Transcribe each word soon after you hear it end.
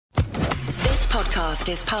podcast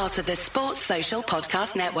is part of the Sports Social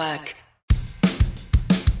Podcast Network.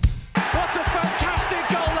 What a fantastic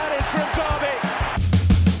goal that is from Derby.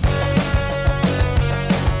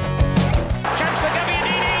 Chance for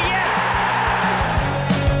Gabiadini, yes!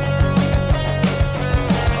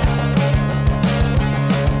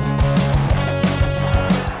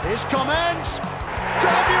 Here's comments.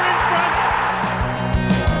 Derby are in front.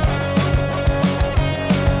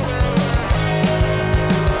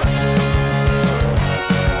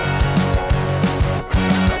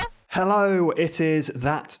 Hello, it is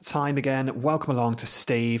that time again. Welcome along to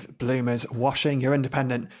Steve Bloomer's Washing, your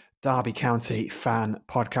independent Derby County fan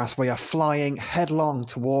podcast. We are flying headlong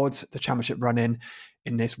towards the championship run-in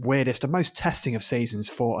this weirdest and most testing of seasons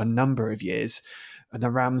for a number of years. And the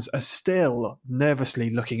Rams are still nervously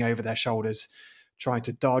looking over their shoulders, trying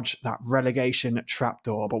to dodge that relegation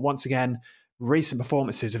trapdoor. But once again, recent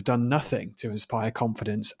performances have done nothing to inspire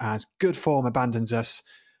confidence as good form abandons us,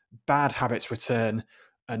 bad habits return,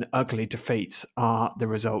 and ugly defeats are the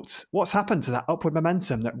results. What's happened to that upward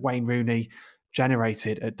momentum that Wayne Rooney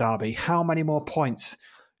generated at Derby? How many more points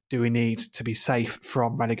do we need to be safe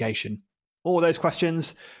from relegation? All those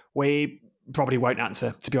questions we probably won't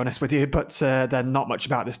answer, to be honest with you, but then not much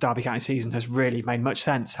about this Derby County season has really made much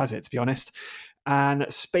sense, has it, to be honest? And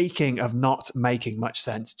speaking of not making much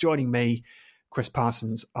sense, joining me, Chris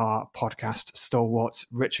Parsons, our podcast stalwarts,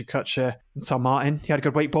 Richard Kutcher and Tom Martin. You had a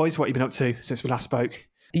good week, boys. What have you been up to since we last spoke?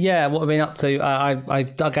 Yeah, what I've been up to,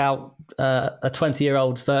 I've dug out a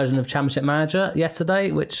 20-year-old version of Championship Manager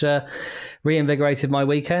yesterday, which reinvigorated my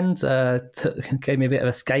weekend, gave me a bit of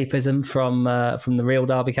escapism from the real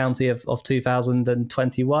Derby County of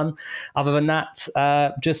 2021. Other than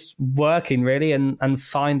that, just working really and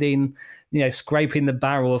finding, scraping the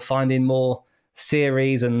barrel of finding more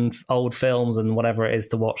series and old films and whatever it is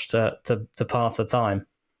to watch to pass the time.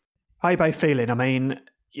 How are you both feeling? I mean,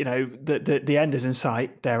 the end is in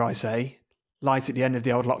sight, dare I say. Light at the end of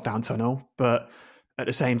the old lockdown tunnel, but at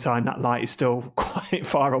the same time, that light is still quite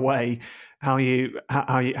far away. How are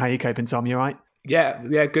you coping, Tom? You all right?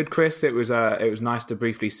 Yeah, good, Chris. It was nice to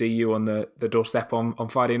briefly see you on the doorstep on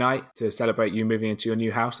Friday night to celebrate you moving into your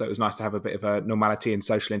new house. So it was nice to have a bit of a normality and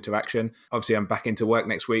social interaction. Obviously, I'm back into work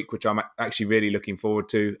next week, which I'm actually really looking forward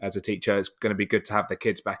to as a teacher. It's going to be good to have the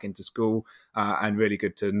kids back into school and really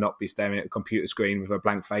good to not be staring at a computer screen with a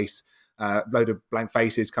blank face. Load of blank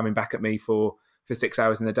faces coming back at me for 6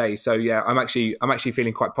 hours in a day. So yeah, I'm actually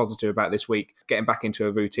feeling quite positive about this week, getting back into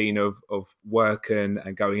a routine of work and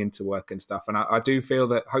going into work and stuff. And I do feel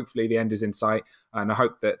that hopefully the end is in sight, and I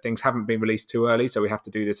hope that things haven't been released too early, so we have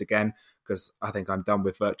to do this again, because I think I'm done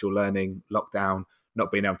with virtual learning, lockdown,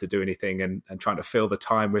 not being able to do anything and trying to fill the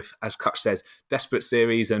time with, as Kutch says, desperate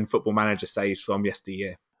series and Football Manager saves from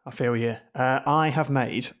yesteryear. I feel you. I have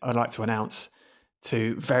made, I'd like to announce,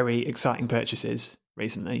 2 very exciting purchases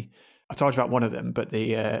recently. I told you about one of them, but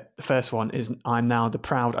the first one is I'm now the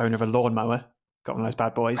proud owner of a lawnmower. Got one of those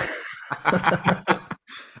bad boys.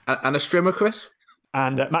 And a strimmer, Chris?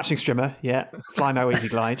 And matching strimmer, yeah. Flymo Easy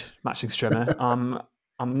Glide, matching strimmer.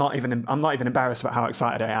 I'm not even embarrassed about how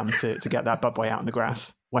excited I am to get that bad boy out in the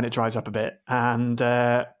grass when it dries up a bit. And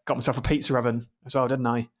got myself a pizza oven as well, didn't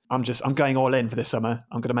I? I'm going all in for this summer.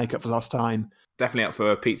 I'm going to make up for lost time. Definitely up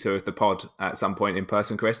for a pizza with the pod at some point in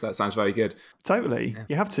person, Chris. That sounds very good. Totally, yeah.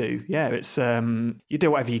 You have to. Yeah, it's you do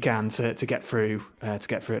whatever you can to get through at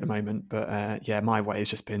the moment. But my way has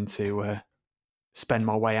just been to spend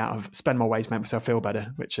my way to make myself feel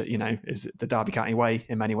better, which is the Derby County way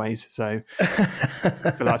in many ways. So I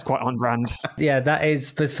feel that's quite on brand. Yeah, that is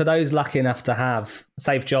for those lucky enough to have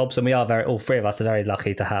safe jobs, and we are all 3 of us are very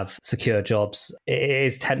lucky to have secure jobs. It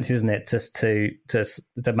is tempting, isn't it, just to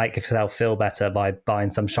make yourself feel better by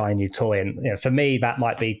buying some shiny new toy. And for me, that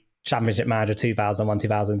might be Championship Manager 2001,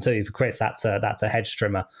 2002. For Chris, that's a hedge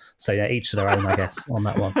trimmer. So yeah, each to their own, I guess, on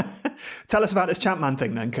that one. Tell us about this Champman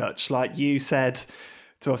thing then, Kutch. Like you said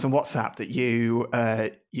to us on WhatsApp that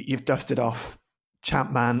you've dusted off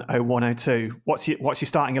Champman 0102. What's your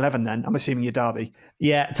starting 11 then? I'm assuming you're Derby.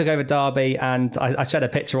 Yeah, took over Derby, and I shared a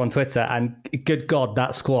picture on Twitter, and good God,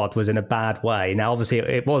 that squad was in a bad way. Now, obviously,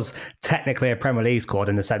 it was technically a Premier League squad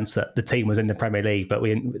in the sense that the team was in the Premier League, but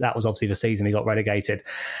that was obviously the season we got relegated.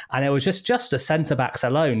 And it was just the centre-backs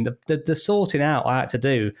alone. The sorting out I had to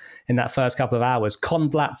do in that first couple of hours. Con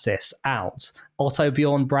Blatsis, out. Otto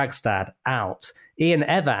Bjorn Bragstad, out. Ian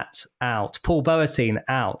Evatt out, Paul Boateng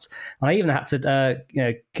out. I even had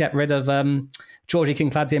to get rid of Georgie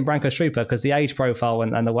Kincladze and Branko Struper because the age profile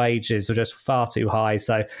and the wages were just far too high.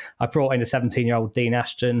 So I brought in a 17-year-old Dean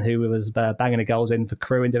Ashton who was banging the goals in for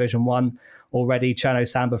Crewe in Division 1 already. Cherno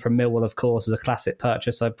Samba from Millwall, of course, is a classic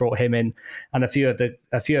purchase. I brought him in and a few of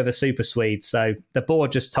the Super Swedes. So the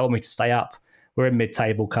board just told me to stay up. We're in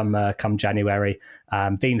mid-table come January.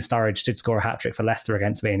 Dean Sturridge did score a hat-trick for Leicester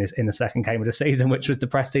against me in the second game of the season, which was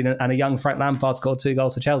depressing. And a young Frank Lampard scored 2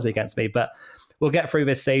 goals for Chelsea against me. But we'll get through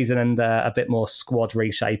this season, and a bit more squad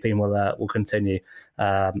reshaping will continue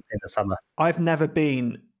in the summer. I've never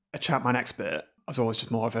been a Champman expert. I was always just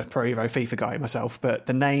more of a Pro Evo FIFA guy myself. But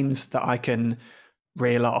the names that I can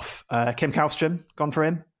reel off, Kim Kallstrom, gone for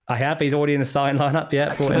him. I have. He's already in the starting lineup.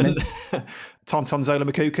 Yeah, brought him in. Tonton Zola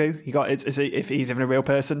Makuku. If he's even a real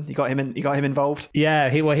person, you got him involved. Yeah,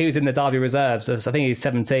 he was in the Derby reserves. I think he's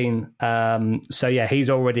 17. So yeah, he's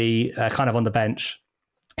already kind of on the bench.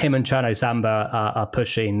 Him and Cherno Samba are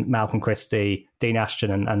pushing Malcolm Christie, Dean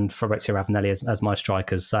Ashton, and Fabrizio Ravanelli as my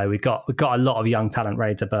strikers. So we've got a lot of young talent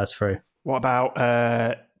ready to burst through. What about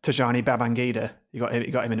Tijani Babangida? You got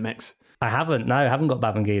him in the mix. I haven't. No, I haven't got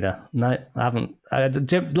Babangida. No, I haven't.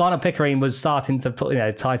 Lionel Pickering was starting to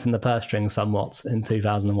tighten the purse strings somewhat in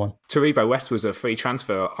 2001. Taribo West was a free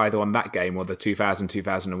transfer either on that game or the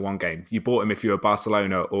 2000-2001 game. You bought him if you were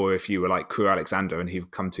Barcelona or if you were like Crewe Alexander, and he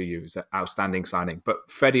would come to you as an outstanding signing. But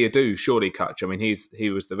Freddie Adu, surely, Kutch. I mean, he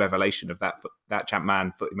was the revelation of that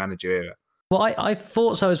Champman footy manager era. Well, I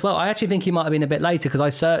thought so as well. I actually think he might have been a bit later because I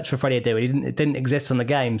searched for Freddie Adu. It didn't exist on the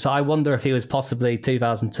game. So I wonder if he was possibly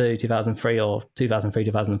 2002, 2003 or 2003,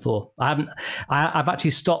 2004. I've actually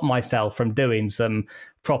stopped myself from doing some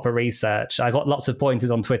proper research. I got lots of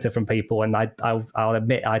pointers on Twitter from people, and I'll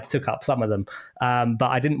admit I took up some of them.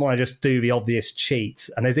 But I didn't want to just do the obvious cheat.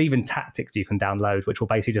 And there's even tactics you can download, which will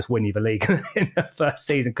basically just win you the league in the first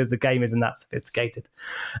season because the game isn't that sophisticated.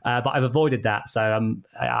 But I've avoided that. So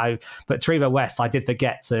but Taribo West, I did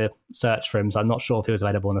forget to search for him, so I'm not sure if he was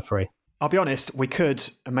available on a free. I'll be honest, we could,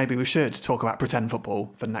 and maybe we should, talk about pretend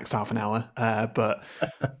football for the next half an hour, but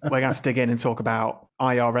we're going to have to dig in and talk about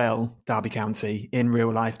IRL Derby County, in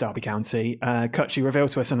real life Derby County. Kutch, you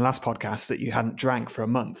revealed to us in the last podcast that you hadn't drank for a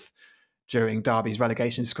month during Derby's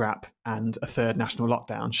relegation scrap and a third national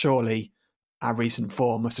lockdown. Surely our recent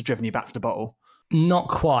form must have driven you back to the bottle. Not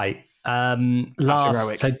quite. That's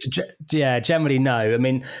heroic. Generally no. I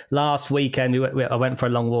mean, last weekend I went for a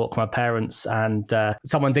long walk with my parents, and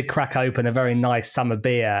someone did crack open a very nice summer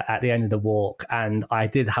beer at the end of the walk, and I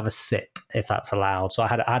did have a sip, if that's allowed. So I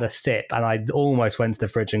had a sip, and I almost went to the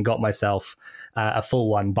fridge and got myself a full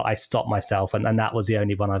one, but I stopped myself, and that was the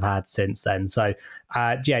only one I've had since then. So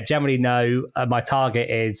generally no. My target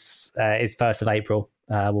is 1st of April.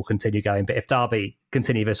 We'll continue going, but if Derby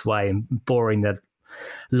continue this way and boring the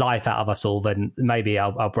life out of us all, then maybe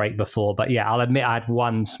I'll break before. But yeah, I'll admit I had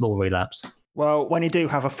one small relapse. Well, when you do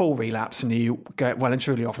have a full relapse and you get well and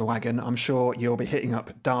truly off the wagon, I'm sure you'll be hitting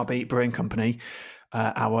up Derby Brewing Company,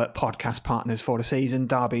 our podcast partners for the season,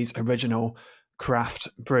 Derby's original craft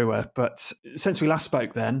brewer. But since we last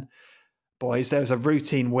spoke then, boys, there was a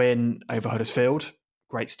routine win over Huddersfield.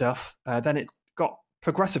 Great stuff. Then it got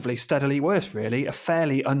progressively steadily worse, really. A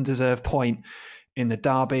fairly undeserved point in the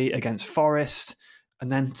derby against Forest,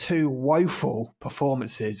 and then 2 woeful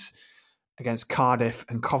performances against Cardiff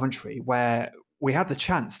and Coventry, where we had the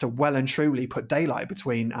chance to well and truly put daylight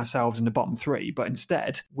between ourselves and the bottom 3, but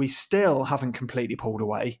instead we still haven't completely pulled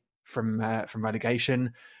away from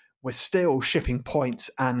relegation. We're still shipping points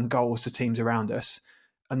and goals to teams around us,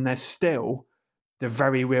 and there's still the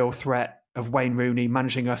very real threat of Wayne Rooney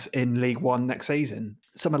managing us in League One next season.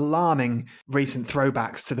 Some alarming recent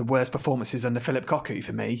throwbacks to the worst performances under Philip Cocu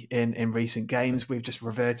for me in recent games. We've just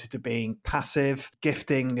reverted to being passive,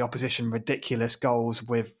 gifting the opposition ridiculous goals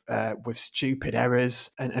with stupid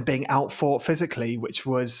errors and being outfought physically, which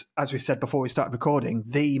was, as we said before we started recording,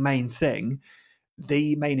 the main thing,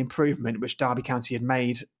 the main improvement which Derby County had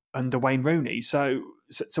made under Wayne Rooney. So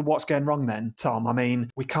what's going wrong then, Tom? I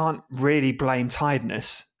mean, we can't really blame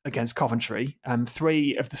tiredness against Coventry.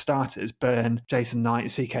 3 of the starters, Byrne, Jason Knight and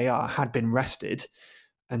CKR, had been rested,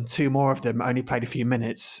 and 2 more of them only played a few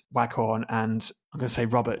minutes, Waghorn and I'm going to say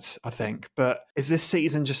Roberts, I think. But is this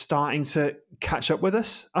season just starting to catch up with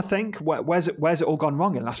us, I think? Where's it all gone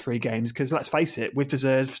wrong in the last 3 games? Because let's face it, we've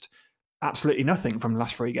deserved absolutely nothing from the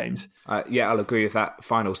last 3 games. Yeah, I'll agree with that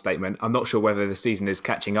final statement. I'm not sure whether the season is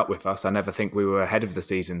catching up with us. I never think we were ahead of the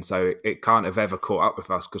season, so it can't have ever caught up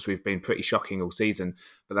with us because we've been pretty shocking all season.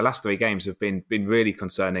 But the last 3 games have been really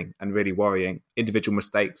concerning and really worrying. Individual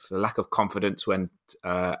mistakes, a lack of confidence and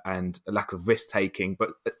a lack of risk-taking,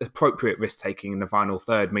 but appropriate risk-taking in the final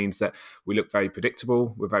third means that we look very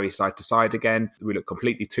predictable. We're very side-to-side again. We look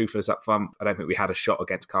completely toothless up front. I don't think we had a shot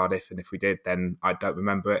against Cardiff, and if we did, then I don't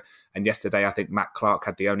remember it. And yesterday, I think Matt Clark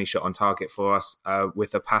had the only shot on target for us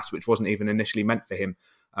with a pass which wasn't even initially meant for him.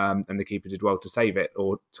 And the keeper did well to save it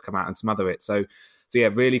or to come out and smother it. So yeah,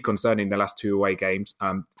 really concerning the last 2 away games.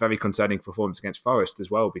 Very concerning performance against Forest as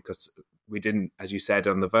well, because we didn't, as you said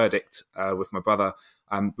on the verdict with my brother,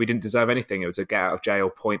 we didn't deserve anything. It was a get out of jail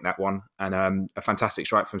point, that one, and a fantastic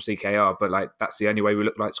strike from CKR. But that's the only way we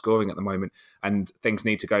look like scoring at the moment. And things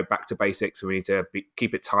need to go back to basics. We need to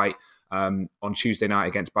keep it tight. On Tuesday night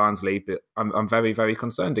against Barnsley, but I'm very, very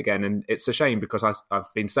concerned again. And it's a shame because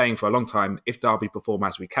I've been saying for a long time, if Derby perform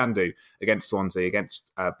as we can do against Swansea,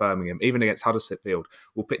 against Birmingham, even against Huddersfield,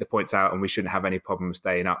 we'll pick the points out and we shouldn't have any problem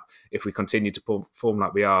staying up. If we continue to perform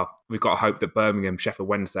like we are, we've got to hope that Birmingham, Sheffield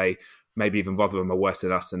Wednesday, maybe even Rotherham are worse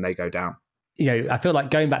than us and they go down. I feel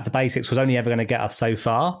like going back to basics was only ever going to get us so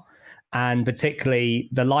far. And particularly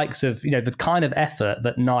the likes of, the kind of effort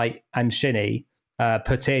that Knight and Shinnie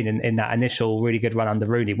put in that initial really good run under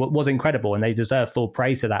Rooney was incredible, and they deserve full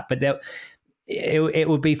praise for that. But it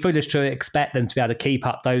would be foolish to expect them to be able to keep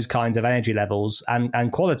up those kinds of energy levels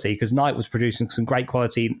and quality, because Knight was producing some great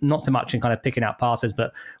quality, not so much in kind of picking out passes,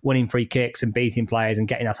 but winning free kicks and beating players and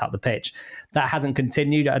getting us up the pitch. That hasn't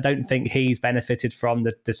continued. I don't think he's benefited from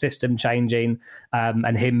the system changing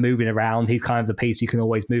and him moving around. He's kind of the piece you can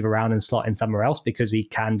always move around and slot in somewhere else because he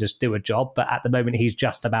can just do a job. But at the moment, he's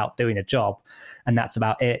just about doing a job, and that's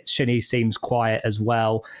about it. Shinnie seems quiet as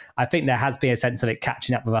well. I think there has been a sense of it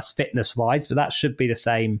catching up with us fitness-wise, but that should be the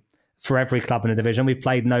same for every club in the division. We've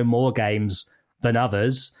played no more games than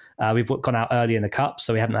others. We've gone out early in the Cup,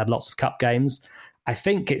 so we haven't had lots of Cup games. I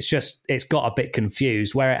think it's got a bit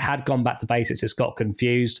confused. Where it had gone back to basics, it's got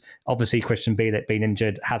confused. Obviously, Christian Bielik being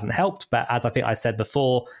injured hasn't helped, but as I think I said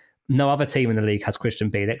before, no other team in the league has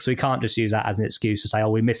Christian Bielik, so we can't just use that as an excuse to say,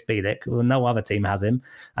 we missed Bielik. Well, no other team has him,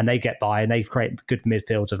 and they get by, and they create good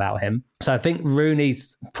midfields without him. So I think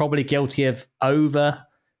Rooney's probably guilty of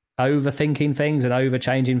overthinking things and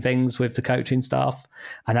over-changing things with the coaching staff,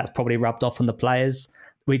 and that's probably rubbed off on the players.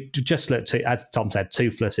 We just look to, as Tom said,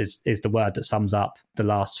 toothless is the word that sums up the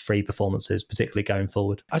last 3 performances, particularly going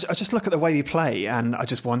forward. I just look at the way we play, and I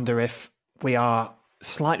just wonder if we are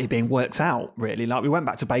slightly being worked out, really. Like, we went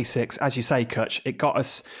back to basics, as you say, Kutch. It got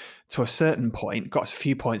us to a certain point, got us a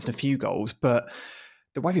few points and a few goals, but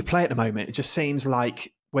the way we play at the moment, it just seems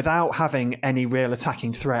like without having any real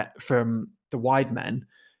attacking threat from the wide men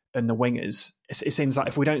and the wingers, it seems like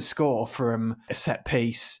if we don't score from a set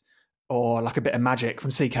piece or like a bit of magic from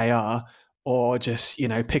CKR or just,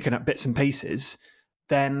 picking up bits and pieces,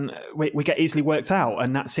 then we get easily worked out.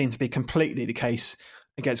 And that seems to be completely the case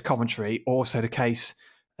against Coventry, also the case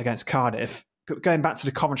against Cardiff. Going back to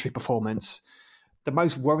the Coventry performance, the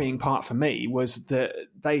most worrying part for me was that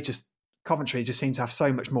Coventry just seemed to have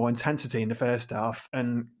so much more intensity in the first half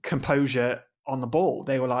and composure on the ball.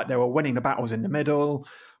 They were winning the battles in the middle.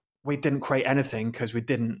 We didn't create anything because we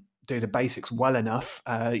didn't do the basics well enough.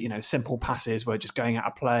 Simple passes were just going out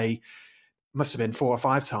of play. Must have been 4 or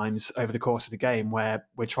 5 times over the course of the game where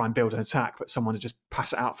we try and build an attack, but someone would just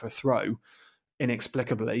pass it out for a throw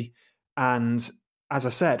inexplicably. And as I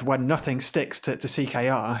said, when nothing sticks to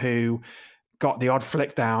CKR, who got the odd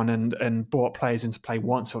flick down and brought players into play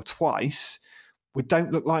once or twice, we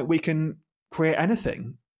don't look like we can create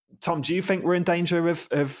anything. Tom, do you think we're in danger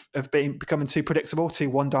of becoming too predictable, too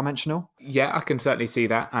one-dimensional? Yeah, I can certainly see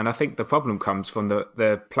that. And I think the problem comes from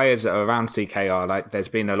the players that are around CKR. Like, there's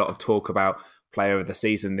been a lot of talk about player of the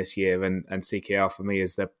season this year, and CKR for me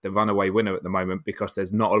is the runaway winner at the moment because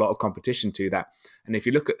there's not a lot of competition to that. And if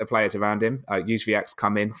you look at the players around him, Jóźwiak's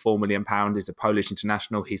come in, £4 million, is a Polish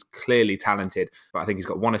international. He's clearly talented, but I think he's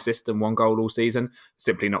got 1 assist and 1 goal all season.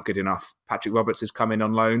 Simply not good enough. Patrick Roberts has come in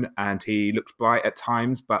on loan and he looks bright at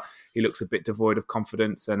times, but he looks a bit devoid of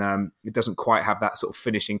confidence, and he doesn't quite have that sort of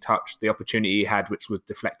finishing touch. The opportunity he had, which was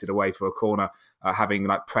deflected away for a corner, having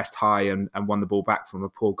pressed high and won the ball back from a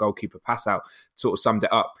poor goalkeeper pass out, sort of summed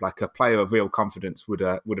it up. Like, a player of real confidence would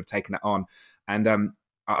have taken it on. And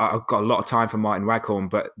I've got a lot of time for Martin Waghorn,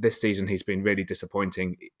 but this season he's been really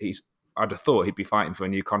disappointing. He's I'd have thought he'd be fighting for a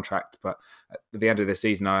new contract, but at the end of the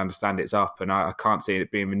season, I understand it's up, and I can't see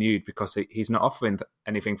it being renewed because he's not offering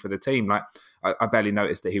anything for the team. Like I barely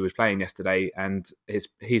noticed that he was playing yesterday, and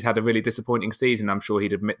he's had a really disappointing season. I'm sure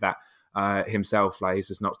he'd admit that himself. Like he's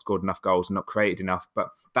just not scored enough goals and not created enough. But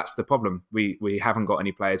that's the problem. We haven't got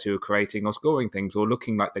any players who are creating or scoring things or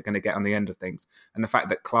looking like they're going to get on the end of things. And the fact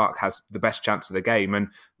that Clark has the best chance of the game and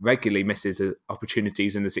regularly misses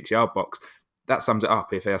opportunities in the 6-yard box, that sums it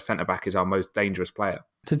up if our centre-back is our most dangerous player.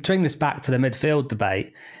 To bring this back to the midfield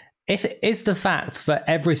debate, if it is the fact that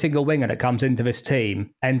every single winger that comes into this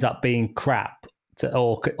team ends up being crap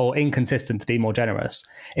or inconsistent, to be more generous,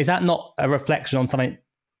 is that not a reflection on something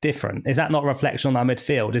different? Is that not a reflection on our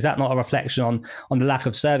midfield? Is that not a reflection on the lack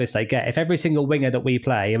of service they get? If every single winger that we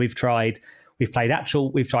play, and we've tried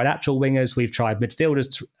actual wingers, we've tried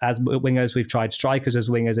midfielders as wingers, we've tried strikers as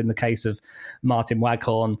wingers in the case of Martin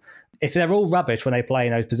Waghorn. If they're all rubbish when they play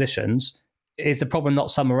in those positions, is the problem not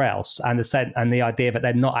somewhere else? And the idea that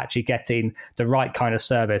they're not actually getting the right kind of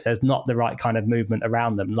service, there's not the right kind of movement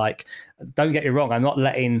around them. Like, don't get me wrong, I'm not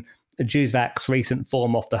letting Juzvak's recent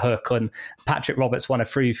form off the hook, and Patrick Roberts won a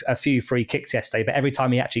few free kicks yesterday, but every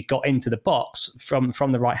time he actually got into the box from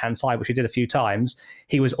the right-hand side, which he did a few times,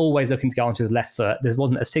 he was always looking to go onto his left foot. There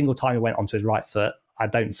wasn't a single time he went onto his right foot, I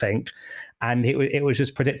don't think. And it was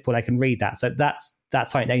just predictable. They can read that. So that's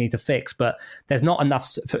something they need to fix. But there's not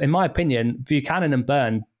enough, in my opinion. Buchanan and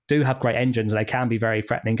Byrne do have great engines, and they can be very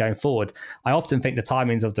threatening going forward. I often think the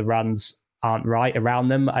timings of the runs aren't right around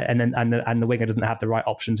them, and the winger doesn't have the right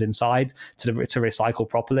options inside to recycle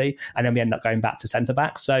properly, and then we end up going back to centre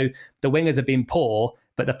back. So the wingers have been poor,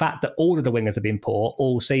 but the fact that all of the wingers have been poor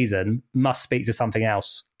all season must speak to something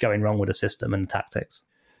else going wrong with the system and the tactics.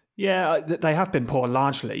 Yeah, they have been poor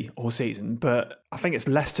largely all season, but I think it's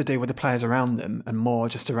less to do with the players around them and more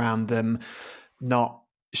just around them not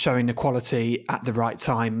showing the quality at the right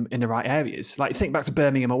time in the right areas. Like, think back to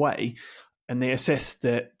Birmingham away and the assist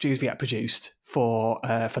that Juzvak produced for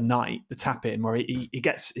Knight, the tap in, where he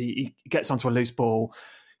gets onto a loose ball,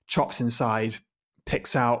 chops inside,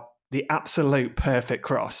 picks out the absolute perfect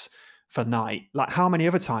cross for Knight. Like, how many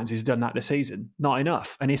other times he's done that this season? Not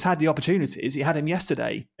enough. And he's had the opportunities. He had him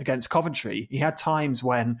yesterday against Coventry. He had times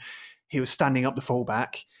when he was standing up the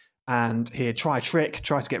fullback and he'd try a trick,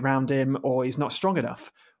 try to get round him, or he's not strong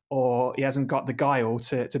enough, or he hasn't got the guile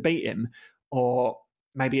to beat him, or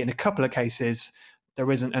maybe in a couple of cases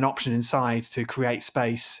there isn't an option inside to create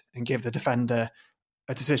space and give the defender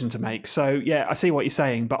a decision to make. So yeah, I see what you're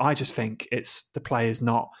saying, but I just think it's the players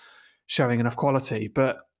not showing enough quality.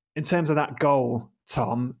 But in terms of that goal,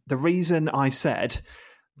 Tom, the reason I said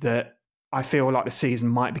that I feel like the season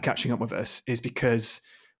might be catching up with us is because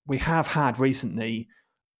we have had recently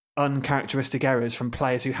uncharacteristic errors from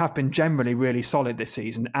players who have been generally really solid this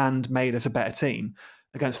season and made us a better team.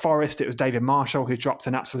 Against Forest, it was David Marshall who dropped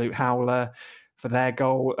an absolute howler for their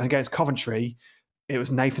goal. And against Coventry, it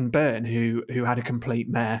was Nathan Byrne who had a complete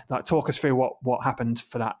mare. Like, talk us through what happened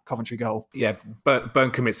for that Coventry goal. Yeah,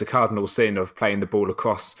 Byrne commits the cardinal sin of playing the ball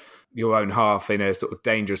across your own half in a sort of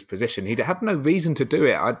dangerous position. He had no reason to do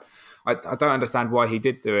it. I don't understand why he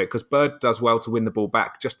did do it, because Bird does well to win the ball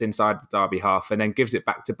back just inside the Derby half and then gives it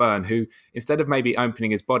back to Byrne, who, instead of maybe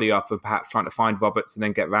opening his body up and perhaps trying to find Roberts and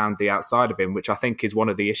then get round the outside of him, which I think is one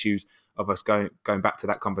of the issues of us going back to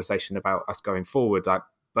that conversation about us going forward, like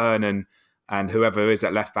Byrne and whoever is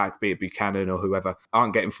at left back, be it Buchanan or whoever,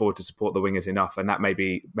 aren't getting forward to support the wingers enough, and that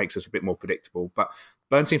maybe makes us a bit more predictable. But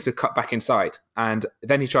Byrne seems to cut back inside, and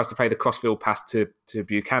then he tries to play the crossfield pass to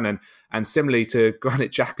Buchanan, and similarly to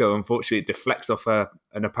Granit Xhaka, unfortunately it deflects off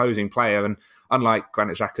an opposing player, and unlike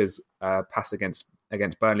Granit Xhaka's pass against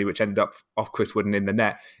Burnley, which ended up off Chris Wooden in the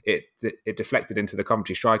net, it deflected into the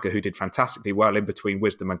Coventry striker, who did fantastically well in between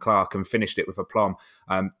Wisdom and Clark and finished it with aplomb.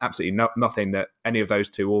 Absolutely nothing that any of those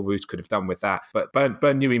two or Roos could have done with that. But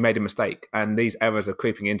Byrne knew he made a mistake, and these errors are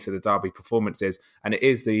creeping into the Derby performances, and it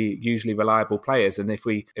is the usually reliable players. And if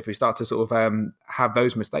we start to sort of have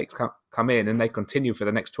those mistakes come in and they continue for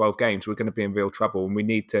the next 12 games, we're going to be in real trouble, and we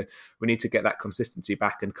need to get that consistency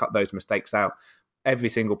back and cut those mistakes out. Every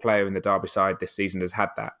single player in the Derby side this season has had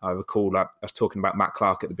that. I recall I was talking about Matt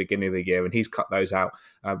Clark at the beginning of the year, and he's cut those out.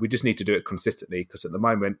 We just need to do it consistently, because at the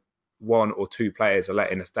moment, one or two players are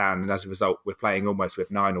letting us down, and as a result, we're playing almost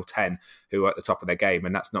with 9 or 10 who are at the top of their game,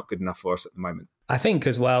 and that's not good enough for us at the moment. I think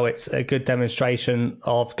as well, it's a good demonstration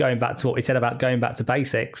of going back to what we said about going back to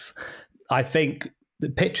basics. I think the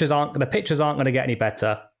pitches aren't going to get any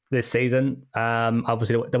better. this season.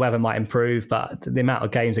 Obviously, the weather might improve, but the amount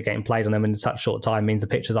of games that are getting played on them in such short time means the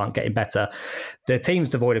pitches aren't getting better. The team's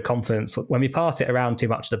devoid of confidence. When we pass it around too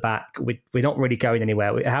much to the back, we're not really going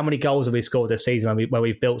anywhere. How many goals have we scored this season where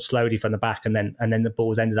we've built slowly from the back and then the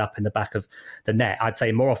ball's ended up in the back of the net? I'd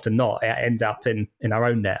say more often not, it ends up in our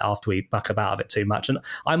own net after we muck about of it too much. And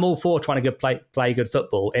I'm all for trying to play good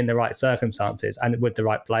football in the right circumstances and with the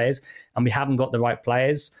right players. And we haven't got the right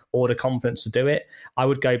players or the confidence to do it. I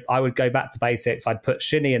would go back to basics. I'd put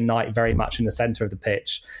Shinnie and Knight very much in the centre of the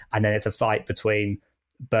pitch, and then it's a fight between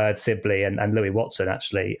Bird, Sibley and Louis Watson,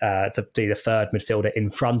 actually, to be the third midfielder in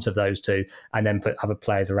front of those two, and then put other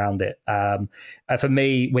players around it. For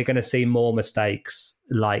me, we're going to see more mistakes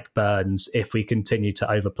like Burns if we continue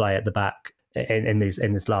to overplay at the back in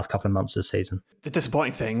this last couple of months of the season. The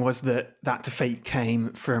disappointing thing was that defeat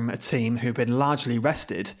came from a team who'd been largely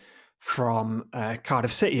rested from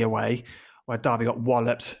Cardiff City away, where Derby got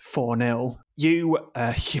walloped 4-0. You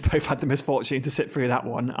both had the misfortune to sit through that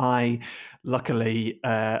one. I luckily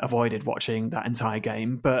avoided watching that entire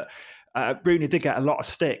game, but Rooney did get a lot of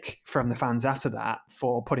stick from the fans after that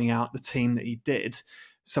for putting out the team that he did.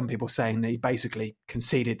 Some people saying that he basically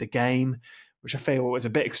conceded the game, which I feel was a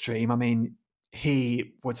bit extreme. I mean,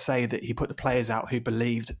 he would say that he put the players out who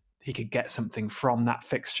believed he could get something from that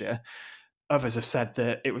fixture. Others have said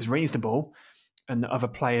that it was reasonable and that other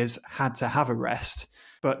players had to have a rest.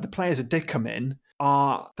 But the players that did come in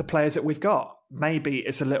are the players that we've got. Maybe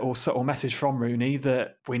it's a little subtle message from Rooney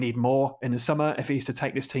that we need more in the summer if he's to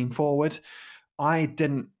take this team forward. I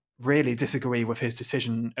didn't really disagree with his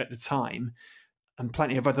decision at the time. And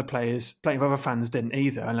plenty of other fans didn't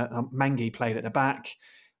either. And Mengi played at the back.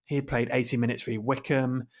 He played 80 minutes for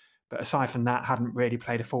Wickham. But aside from that, hadn't really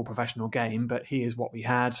played a full professional game, but he is what we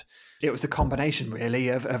had. It was the combination, really,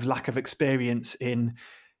 of lack of experience in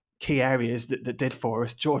key areas that did for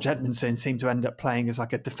us. George Edmondson seemed to end up playing as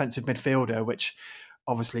like a defensive midfielder, which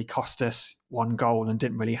obviously cost us one goal and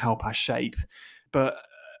didn't really help our shape. But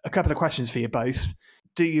a couple of questions for you both.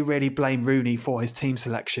 Do you really blame Rooney for his team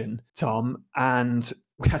selection, Tom? And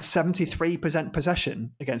we had 73%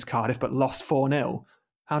 possession against Cardiff, but lost 4-0.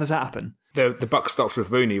 How does that happen? The buck stops with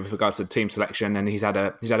Rooney with regards to team selection, and he's had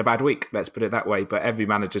a bad week. Let's put it that way. But every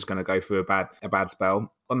manager's going to go through a bad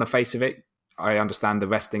spell. On the face of it, I understand the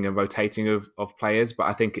resting and rotating of players, but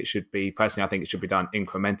I think it should be done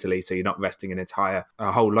incrementally. So you're not resting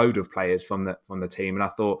a whole load of players from the team. And I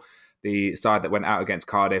thought the side that went out against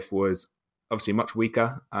Cardiff was obviously much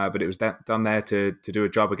weaker, but it was done there to do a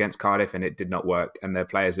job against Cardiff, and it did not work. And their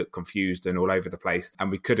players looked confused and all over the place. And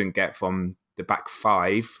we couldn't get from the back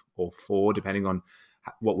 5 or 4, depending on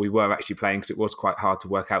what we were actually playing, because it was quite hard to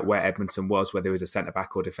work out where Edmondson was, whether he was a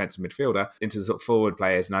centre-back or defensive midfielder, into the sort of forward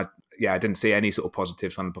players. And I didn't see any sort of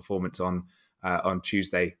positives on the performance on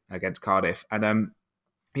Tuesday against Cardiff. And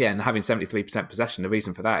and having 73% possession, the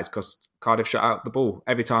reason for that is because Cardiff shut out the ball.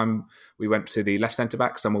 Every time we went to the left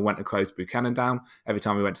centre-back, someone went and closed Buchanan down. Every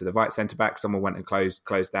time we went to the right centre-back, someone went and closed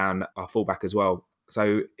down our full-back as well.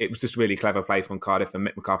 So it was just really clever play from Cardiff, and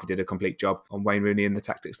Mick McCarthy did a complete job on Wayne Rooney and the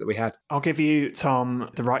tactics that we had. I'll give you, Tom,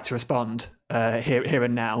 the right to respond here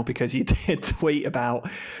and now, because you did tweet about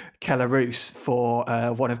Keller Roos for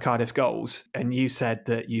one of Cardiff's goals, and you said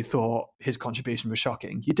that you thought his contribution was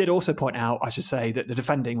shocking. You did also point out, I should say, that the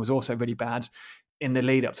defending was also really bad in the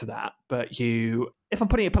lead up to that. But you, if I'm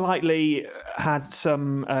putting it politely, had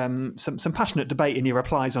some passionate debate in your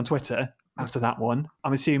replies on Twitter after that one.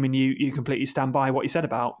 I'm assuming you completely stand by what you said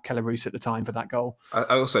about Keller Roos at the time for that goal.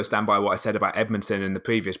 I also stand by what I said about Edmondson in the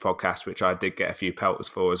previous podcast, which I did get a few pelters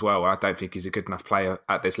for as well. I don't think he's a good enough player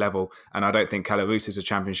at this level, and I don't think Keller Roos is a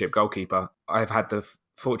championship goalkeeper. I've had the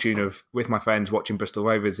fortune of, with my friends, watching Bristol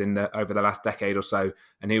Rovers over the last decade or so,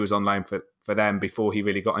 and he was on loan for them before he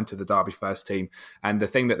really got into the Derby first team. And the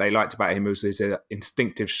thing that they liked about him was his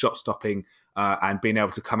instinctive shot stopping and being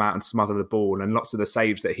able to come out and smother the ball. And lots of the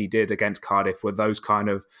saves that he did against Cardiff were those kind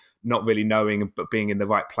of not really knowing but being in the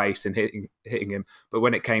right place and hitting him. But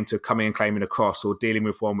when it came to coming and claiming a cross or dealing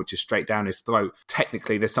with one which is straight down his throat,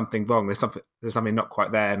 technically there's something wrong. There's something not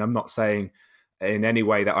quite there. And I'm not saying in any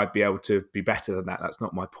way that I'd be able to be better than that. That's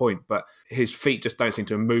not my point. But his feet just don't seem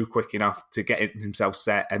to move quick enough to get himself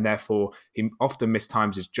set, and therefore he often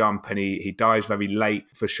mistimes his jump, and he dives very late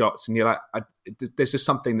for shots. And you're like, there's just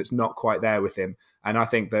something that's not quite there with him. And I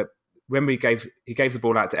think that when he gave the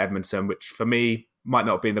ball out to Edmondson, which for me might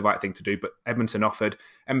not have been the right thing to do, but Edmondson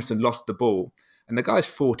lost the ball. And the guy's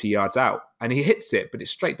 40 yards out and he hits it, but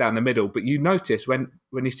it's straight down the middle. But you notice when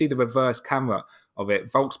you see the reverse camera of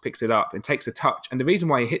it, Volks picks it up and takes a touch. And the reason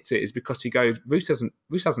why he hits it is because he goes, Roos hasn't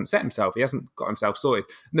set himself. He hasn't got himself sorted.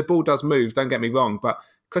 And the ball does move, don't get me wrong, but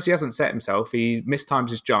because he hasn't set himself, he mistimes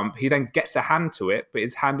his jump, he then gets a hand to it, but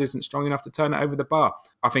his hand isn't strong enough to turn it over the bar.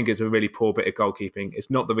 I think it's a really poor bit of goalkeeping. It's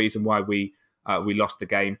not the reason why we lost the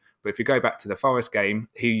game. But if you go back to the Forest game,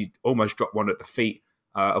 he almost dropped one at the feet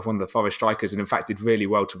of one of the Forest strikers and in fact did really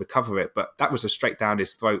well to recover it. But that was a straight down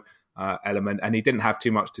his throat element, and he didn't have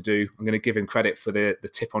too much to do. I'm going to give him credit for the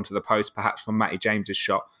tip onto the post, perhaps from Matty James's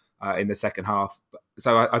shot in the second half.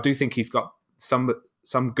 So I do think he's got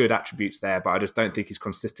some good attributes there, but I just don't think he's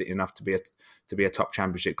consistent enough to be a top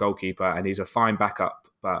Championship goalkeeper. And he's a fine backup,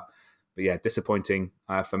 but yeah, disappointing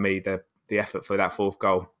for me the effort for that fourth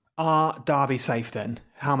goal. Are Derby safe then?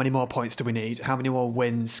 How many more points do we need? How many more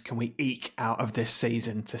wins can we eke out of this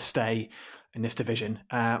season to stay in this division?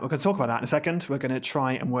 We're going to talk about that in a second. We're going to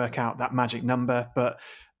try and work out that magic number, but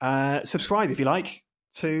subscribe if you like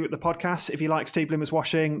to the podcast. If you like Steve Bloomer's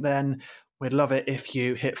Washing, then we'd love it if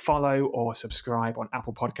you hit follow or subscribe on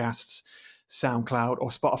Apple Podcasts, SoundCloud or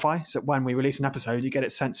Spotify. So when we release an episode, you get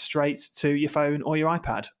it sent straight to your phone or your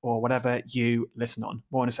iPad or whatever you listen on.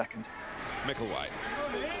 More in a second. Micklewhite.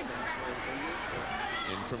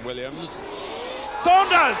 In from Williams.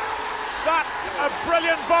 Saunders! That's a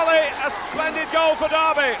brilliant volley, a splendid goal for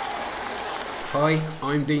Derby. Hi,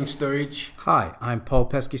 I'm Dean Sturridge. Hi, I'm Paul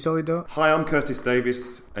Pesky-Solido. Hi, I'm Curtis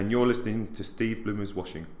Davis, and you're listening to Steve Bloomer's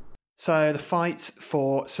Washing. So the fight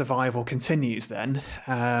for survival continues then.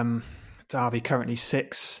 Derby currently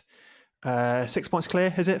 6 points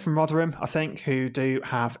clear, is it, from Rotherham, I think, who do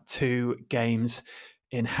have 2 games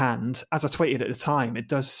in hand. As I tweeted at the time, it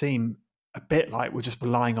does seem a bit like we're just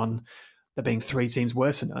relying on there being 3 teams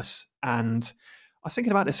worse than us. And I was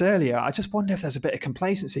thinking about this earlier. I just wonder if there's a bit of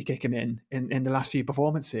complacency kicking in the last few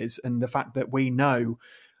performances, and the fact that we know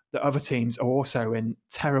that other teams are also in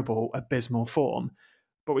terrible, abysmal form.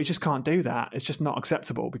 But we just can't do that. It's just not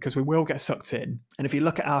acceptable because we will get sucked in. And if you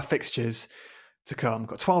look at our fixtures to come, we've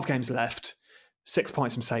got 12 games left, 6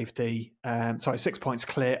 points from safety. 6 points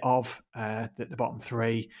clear of the bottom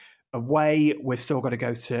 3. Away, we've still got to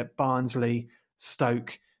go to Barnsley,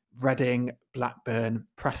 Stoke, Reading, Blackburn,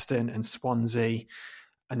 Preston and Swansea.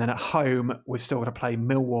 And then at home, we've still got to play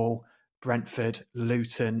Millwall, Brentford,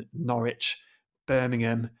 Luton, Norwich,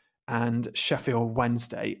 Birmingham and Sheffield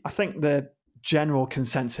Wednesday. I think the general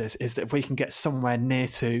consensus is that if we can get somewhere near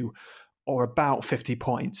to or about 50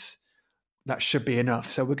 points, that should be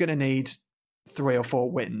enough. So we're going to need 3 or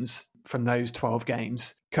 4 wins from those 12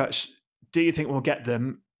 games. Kutch, do you think we'll get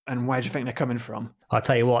them? And where do you think they're coming from? I'll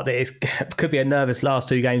tell you what, it could be a nervous last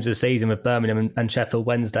 2 games of the season with Birmingham and Sheffield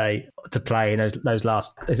Wednesday to play in those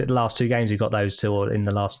last. Is it the last 2 games we've got those 2, or in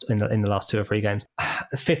the last 2 or 3 games?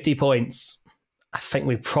 50 points. I think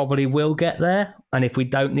we probably will get there. And if we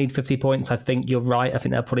don't need 50 points, I think you're right. I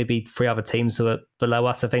think there'll probably be 3 other teams who are below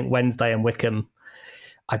us. I think Wednesday and Wickham.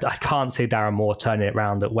 I can't see Darren Moore turning it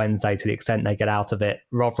around at Wednesday to the extent they get out of it.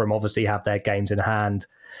 Rotherham obviously have their games in hand.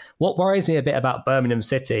 What worries me a bit about Birmingham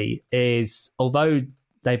City is, although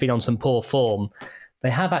they've been on some poor form,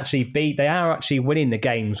 they are actually winning the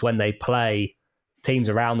games when they play teams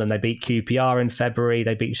around them. They beat QPR in February.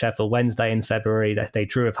 They beat Sheffield Wednesday in February. They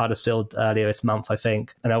drew with Huddersfield earlier this month, I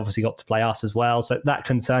think. And they obviously got to play us as well. So that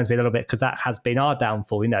concerns me a little bit because that has been our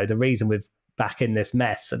downfall. You know, the reason we've back in this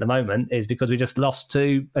mess at the moment is because we just lost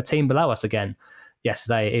to a team below us again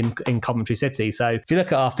yesterday in Coventry City. So if you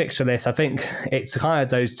look at our fixture list, I think it's kind of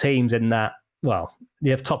those teams in that, well,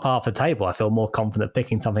 the top half of the table I feel more confident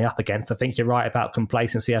picking something up against. I think you're right about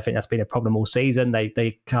complacency. I think that's been a problem all season.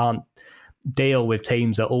 They can't deal with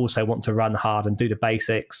teams that also want to run hard and do the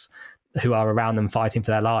basics, who are around them fighting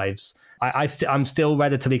for their lives. I'm still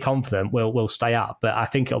relatively confident we'll stay up, but I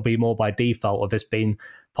think it'll be more by default of this being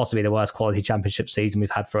possibly the worst quality Championship season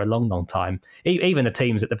we've had for a long, long time. Even the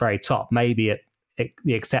teams at the very top, maybe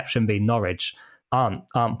the exception being Norwich, aren't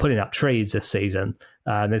putting up trees this season.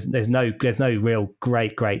 There's no real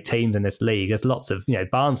great teams in this league. There's lots of,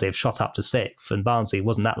 Barnsley have shot up to 6th, and Barnsley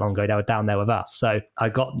wasn't that long ago they were down there with us. So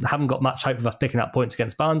haven't got much hope of us picking up points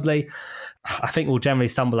against Barnsley. I think we'll generally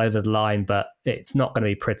stumble over the line, but it's not going to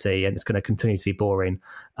be pretty and it's going to continue to be boring.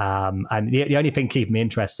 And the only thing keeping me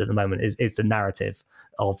interested at the moment is the narrative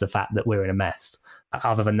of the fact that we're in a mess.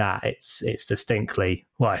 Other than that, it's distinctly,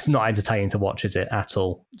 it's not entertaining to watch, is it, at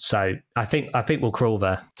all? So I think we'll crawl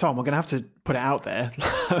there. Tom, we're going to have to put it out there,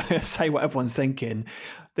 say what everyone's thinking.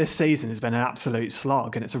 This season has been an absolute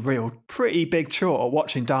slog, and it's a real pretty big chore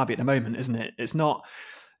watching Derby at the moment, isn't it? It's not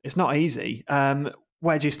easy.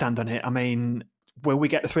 Where do you stand on it? I mean, will we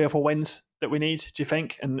get the 3 or 4 wins that we need, do you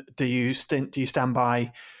think? And do you stand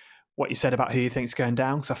by what you said about who you think's going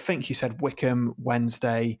down? So I think you said Wickham,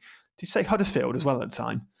 Wednesday. Did you say Huddersfield as well at the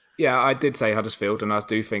time? Yeah, I did say Huddersfield, and I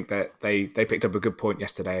do think that they picked up a good point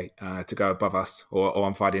yesterday to go above us, or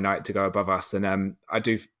on Friday night to go above us. And I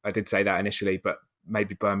did say that initially, but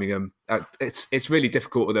maybe Birmingham. It's really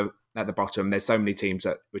difficult at the bottom. There's so many teams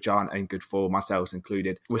which aren't in good form, ourselves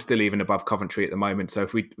included. We're still even above Coventry at the moment. So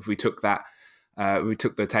if we took that. We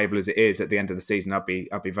took the table as it is at the end of the season, I'd be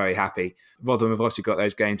very happy. Rotherham have obviously got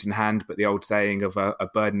those games in hand, but the old saying of a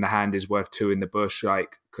bird in the hand is worth two in the bush,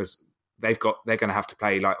 because they're going to have to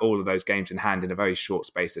play all of those games in hand in a very short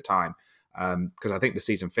space of time. Because I think the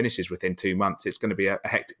season finishes within 2 months. It's going to be a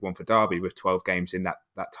hectic one for Derby with 12 games in that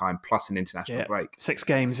time plus an international break. 6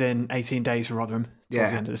 games in 18 days for Rotherham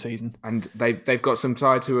towards the end of the season. And they've got some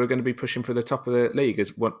sides who are going to be pushing for the top of the league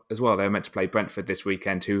as well. They're meant to play Brentford this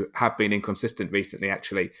weekend, who have been inconsistent recently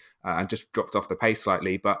actually, and just dropped off the pace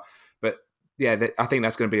slightly. But yeah, I think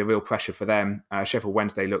that's going to be a real pressure for them. Sheffield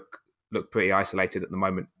Wednesday look pretty isolated at the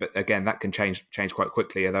moment, but again that can change quite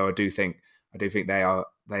quickly. Although I do think they are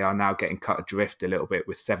now getting cut adrift a little bit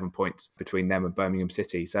with 7 points between them and Birmingham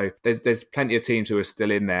City. So there's plenty of teams who are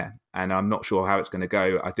still in there, and I'm not sure how it's going to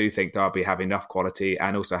go. I do think Derby have enough quality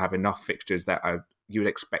and also have enough fixtures that you would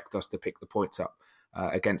expect us to pick the points up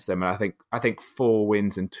against them. And I think 4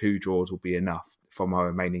 wins and 2 draws will be enough from our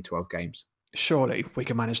remaining 12 games. Surely we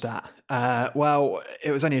can manage that. Well,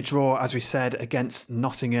 it was only a draw, as we said, against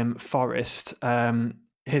Nottingham Forest.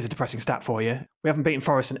 Here's a depressing stat for you. We haven't beaten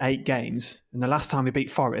Forest in 8 games. And the last time we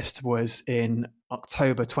beat Forest was in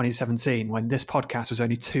October 2017, when this podcast was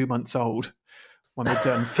only 2 months old, when we've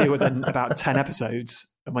done fewer than about 10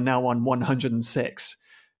 episodes, and we're now on 106.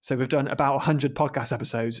 So we've done about 100 podcast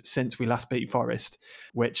episodes since we last beat Forest,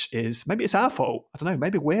 which is, maybe it's our fault. I don't know,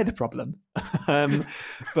 maybe we're the problem.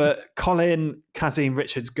 But Colin Kazim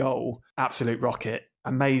Richards' goal, absolute rocket,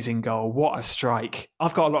 amazing goal. What a strike.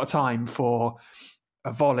 I've got a lot of time for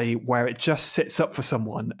a volley where it just sits up for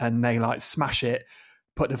someone and they smash it,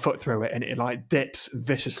 put the foot through it, and it dips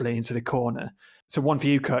viciously into the corner. So one for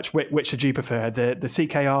you, Kutch, which did you prefer? The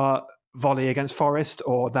CKR volley against Forest,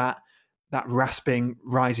 or that rasping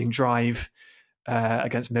rising drive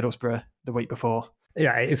against Middlesbrough the week before?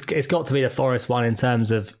 Yeah, it's got to be the Forest one in terms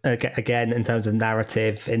of, again, in terms of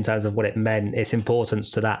narrative, in terms of what it meant, its importance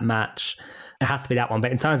to that match. It has to be that one.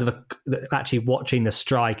 But in terms of actually watching the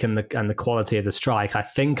strike and the quality of the strike, I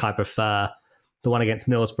think I prefer the one against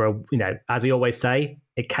Middlesbrough. As we always say,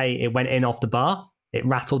 it went in off the bar. It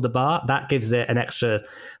rattled the bar. That gives it an extra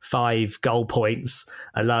 5 goal points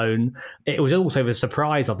alone. It was also the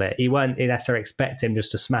surprise of it. You weren't necessarily expecting him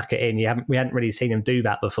just to smack it in. We hadn't really seen him do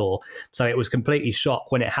that before. So it was completely shock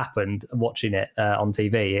when it happened, watching it on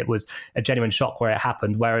TV. It was a genuine shock where it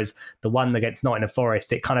happened. Whereas the one against Nottingham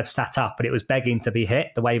Forest, it kind of sat up and it was begging to be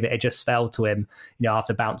hit. The way that it just fell to him,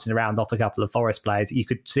 after bouncing around off a couple of Forest players, you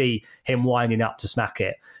could see him winding up to smack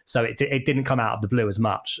it. So it didn't come out of the blue as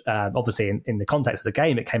much. Obviously, in the context of the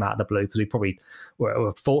game, it came out of the blue because we probably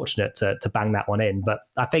were fortunate to bang that one in. But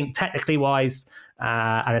I think technically wise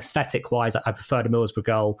and aesthetic wise, I prefer the Middlesbrough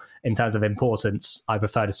goal. In terms of importance, I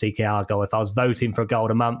prefer the CKR goal. If I was voting for a goal of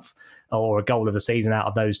the month or a goal of the season out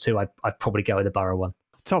of those two, I'd probably go with the Borough one.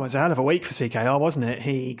 Tom, it was a hell of a week for CKR, wasn't it?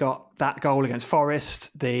 He got that goal against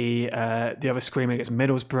Forest, the other screaming against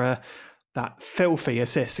Middlesbrough, that filthy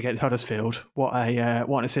assist against Huddersfield. What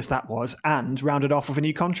an assist that was, and rounded off with a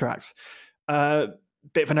new contract.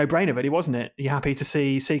 Bit of a no-brainer, really, wasn't it? Are you happy to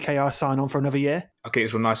see CKR sign on for another year? I'll keep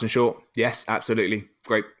this one nice and short. Yes, absolutely.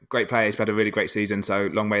 Great player. He's had a really great season, so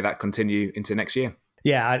long may that continue into next year.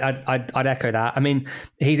 Yeah, I'd echo that. I mean,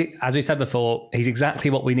 he's, as we said before, he's exactly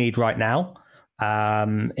what we need right now.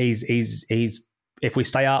 He's if we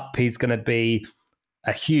stay up, he's going to be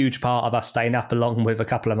a huge part of us staying up, along with a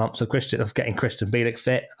couple of months of getting Christian Bielik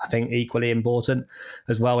fit. I think equally important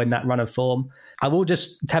as well in that run of form. I will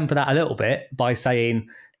just temper that a little bit by saying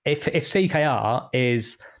if CKR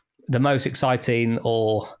is the most exciting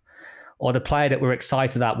or the player that we're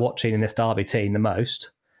excited about watching in this Derby team the most,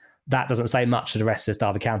 that doesn't say much to the rest of this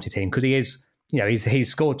Derby County team, because he is, he's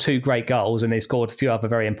scored 2 great goals and he's scored a few other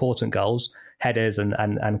very important goals, headers and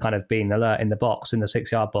kind of being alert in the box, in the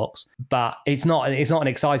 6-yard box. But it's not an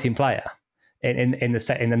exciting player in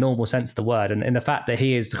the normal sense of the word. And the fact that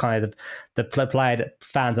he is the kind of the player that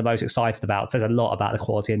fans are most excited about says a lot about the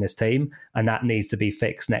quality in this team, and that needs to be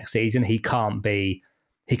fixed next season. He can't be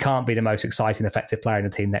the most exciting, effective player in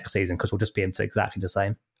the team next season, because we'll just be in for exactly the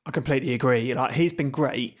same. I completely agree. He's been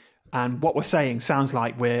great. And what we're saying sounds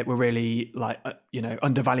like we're really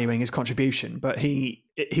undervaluing his contribution, but he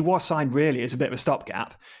was signed really as a bit of a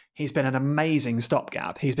stopgap. He's been an amazing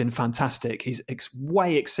stopgap. He's been fantastic. He's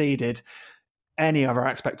way exceeded any of our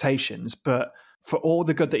expectations. But for all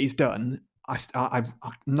the good that he's done, I'm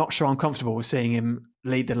not sure I'm comfortable with seeing him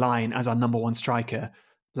lead the line as our number one striker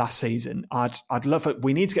last season. I'd love it.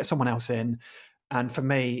 We need to get someone else in. And for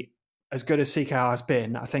me, as good as Sekou has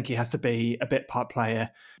been, I think he has to be a bit part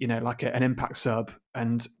player, like an impact sub.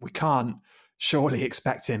 And we can't surely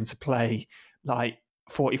expect him to play like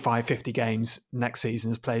 45, 50 games next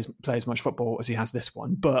season, play as much football as he has this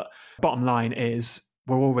one. But bottom line is,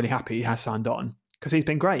 we're all really happy he has signed on because he's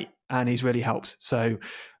been great and he's really helped. So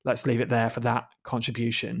let's leave it there for that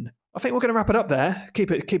contribution. I think we're going to wrap it up there.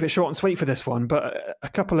 Keep it short and sweet for this one. But a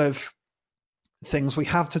couple of things we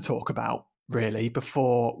have to talk about, really,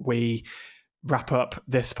 before we wrap up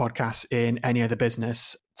this podcast in any other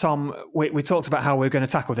business. Tom, we talked about how we're going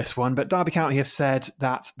to tackle this one, but Derby County have said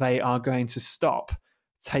that they are going to stop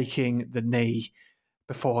taking the knee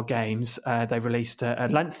before games. They released a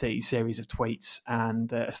lengthy series of tweets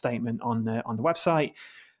and a statement on the website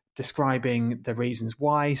describing the reasons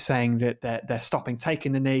why, saying that they're stopping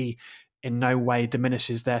taking the knee in no way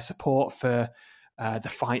diminishes their support for the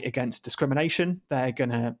fight against discrimination. They're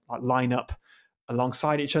going to line up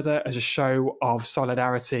alongside each other as a show of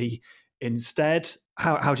solidarity instead.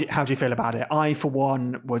 How do you feel about it? I, for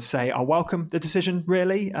one, would say I welcome the decision,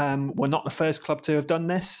 really. We're not the first club to have done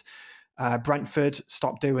this. Brentford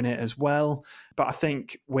stopped doing it as well. But I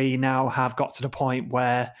think we now have got to the point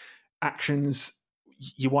where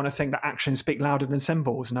you want to think that actions speak louder than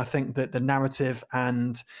symbols. And I think that the narrative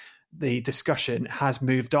and the discussion has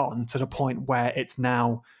moved on to the point where it's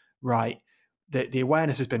now, right, the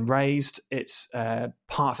awareness has been raised. It's part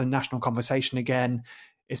of the national conversation again.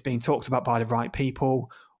 It's being talked about by the right people.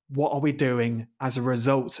 What are we doing as a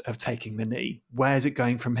result of taking the knee? Where's it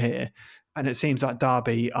going from here? And it seems like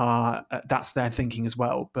Derby that's their thinking as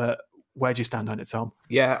well. But where do you stand on it, Tom?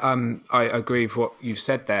 Yeah, I agree with what you've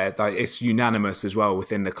said there. It's unanimous as well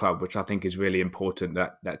within the club, which I think is really important,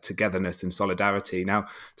 that togetherness and solidarity. Now,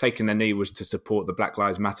 taking the knee was to support the Black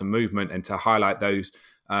Lives Matter movement and to highlight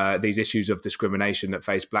these issues of discrimination that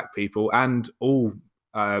face Black people and all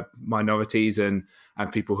minorities and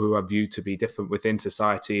people who are viewed to be different within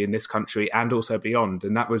society in this country and also beyond.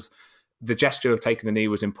 And that was the gesture of taking the knee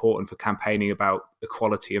was important for campaigning about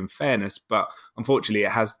equality and fairness, but unfortunately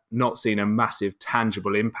it has not seen a massive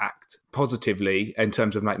tangible impact positively in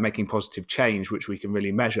terms of making positive change, which we can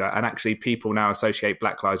really measure. And actually people now associate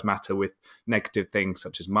Black Lives Matter with negative things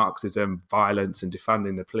such as Marxism, violence and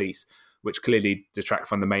defunding the police, which clearly detract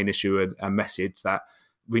from the main issue and message that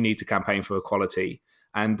we need to campaign for equality.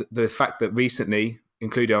 And the fact that recently,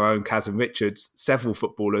 including our own Kaz and Richards, several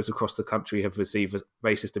footballers across the country have received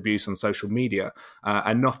racist abuse on social media,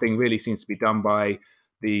 and nothing really seems to be done by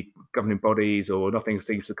the governing bodies, or nothing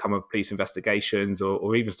seems to come of police investigations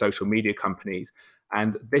or even social media companies.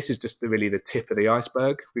 And this is just really the tip of the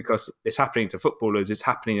iceberg, because it's happening to footballers, it's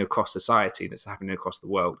happening across society, and it's happening across the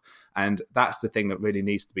world. And that's the thing that really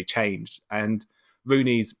needs to be changed. And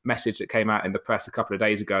Rooney's message that came out in the press a couple of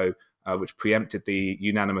days ago, which preempted the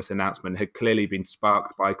unanimous announcement, had clearly been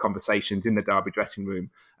sparked by conversations in the Derby dressing room.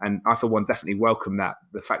 And I, for one, definitely welcome that.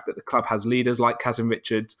 The fact that the club has leaders like Kaz and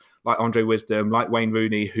Richards, like Andre Wisdom, like Wayne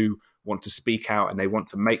Rooney, who want to speak out and they want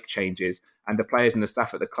to make changes. And the players and the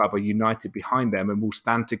staff at the club are united behind them and will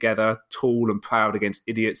stand together, tall and proud, against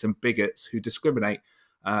idiots and bigots who discriminate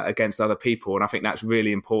against other people. And I think that's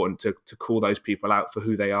really important to call those people out for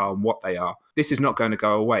who they are and what they are. This is not going to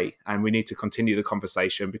go away, and we need to continue the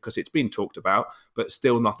conversation because it's been talked about, but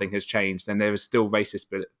still nothing has changed. And there is still racist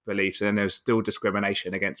beliefs, and there's still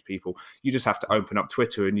discrimination against people. You just have to open up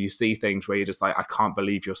Twitter and you see things where you're just like, I can't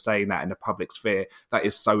believe you're saying that in the public sphere. That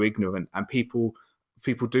is so ignorant. And people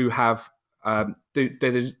do have there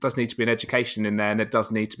does need to be an education in there, and there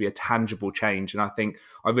does need to be a tangible change. And I think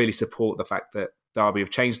I really support the fact that Derby have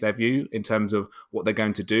changed their view in terms of what they're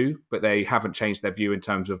going to do, but they haven't changed their view in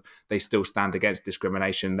terms of they still stand against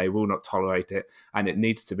discrimination. They will not tolerate it, and it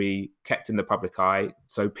needs to be kept in the public eye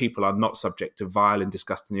so people are not subject to vile and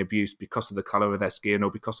disgusting abuse because of the colour of their skin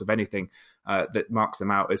or because of anything that marks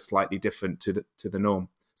them out as slightly different to the norm.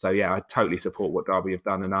 So yeah, I totally support what Derby have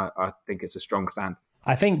done, and I think it's a strong stand.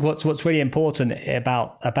 I think what's really important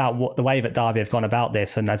about what the way that Derby have gone about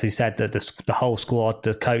this, and as you said, the whole squad,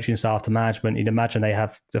 the coaching staff, the management, you'd imagine they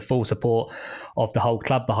have the full support of the whole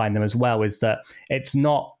club behind them as well, is that it's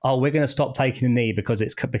not, we're going to stop taking the knee because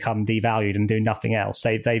it's become devalued and do nothing else.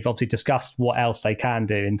 They've obviously discussed what else they can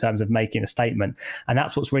do in terms of making a statement. And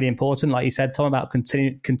that's what's really important, like you said, Tom, about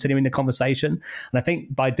continuing the conversation. And I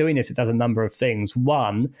think by doing this, it does a number of things.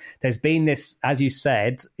 One, there's been this, as you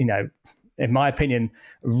said, in my opinion,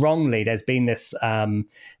 wrongly, there's been this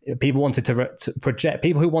people wanted to project,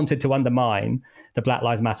 people who wanted to undermine the Black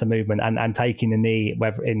Lives Matter movement and taking the knee,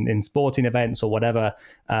 whether in sporting events or whatever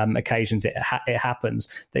occasions it happens,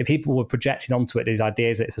 that people were projecting onto it these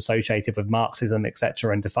ideas that it's associated with Marxism,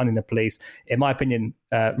 etc., and defunding the police. In my opinion,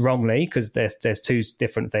 wrongly, because there's two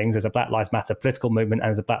different things. There's a Black Lives Matter political movement and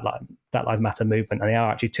there's a Black Lives Matter movement, and they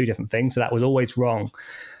are actually two different things. So that was always wrong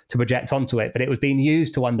to project onto it, but it was being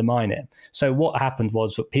used to undermine it. So what happened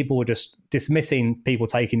was that people were just dismissing people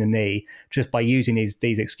taking the knee just by using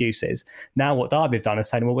these excuses. Now what Derby have done is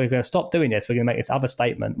saying, well, we're going to stop doing this. We're going to make this other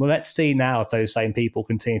statement. Well, let's see now if those same people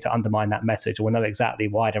continue to undermine that message. We'll know exactly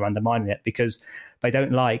why they're undermining it, because they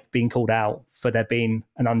don't like being called out for there being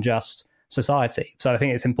an unjust society. So I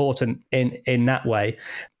think it's important in that way.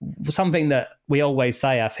 Something that we always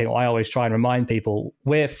say, I think, I always try and remind people,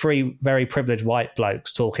 we're three very privileged white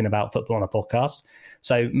blokes talking about football on a podcast.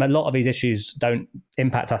 So a lot of these issues don't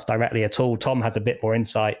impact us directly at all. Tom has a bit more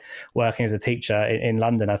insight working as a teacher in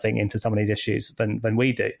London, I think, into some of these issues than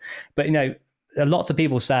we do. But, lots of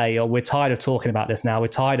people say, oh, we're tired of talking about this now. We're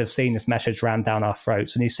tired of seeing this message rammed down our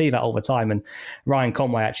throats. And you see that all the time. And Ryan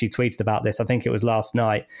Conway actually tweeted about this. I think it was last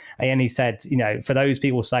night. And he said, for those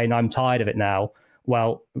people saying I'm tired of it now,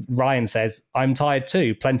 well, Ryan says, I'm tired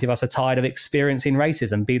too. Plenty of us are tired of experiencing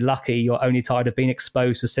racism. Be lucky you're only tired of being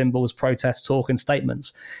exposed to symbols, protests, talk and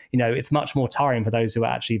statements. It's much more tiring for those who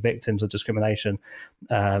are actually victims of discrimination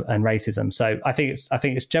and racism. So I think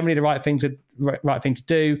it's generally the right thing to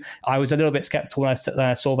do. I was a little bit skeptical when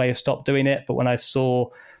I saw they stopped doing it, but when I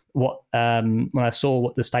saw what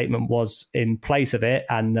the statement was in place of it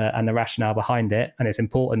and the rationale behind it, and it's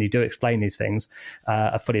important you do explain these things,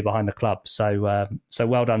 are fully behind the club. So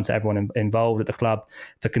well done to everyone involved at the club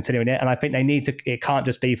for continuing it. And I think they need to. It can't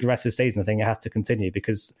just be for the rest of the season. I think it has to continue,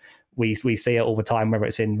 because we see it all the time, whether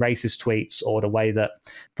it's in racist tweets or the way that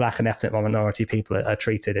black and ethnic minority people are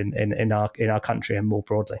treated in our country and more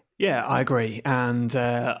broadly. Yeah, I agree. And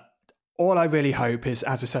all I really hope is,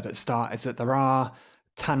 as I said at the start, is that there are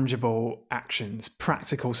tangible actions,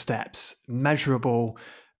 practical steps, measurable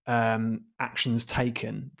actions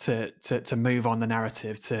taken to move on the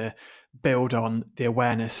narrative, to build on the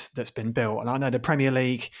awareness that's been built. And I know the Premier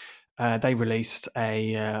League, they released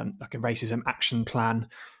a racism action plan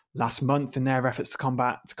last month in their efforts to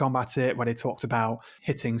combat it, where they talked about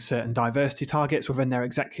hitting certain diversity targets within their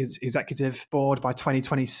executive board by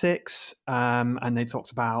 2026, and they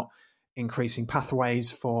talked about increasing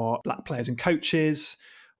pathways for black players and coaches,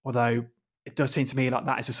 although it does seem to me like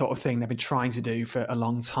that is the sort of thing they've been trying to do for a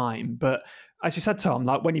long time. But as you said, Tom,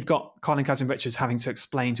 like when you've got Colin Kazim-Richards having to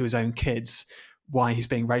explain to his own kids why he's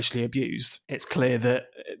being racially abused, it's clear that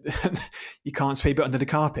you can't sweep it under the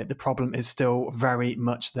carpet. The problem is still very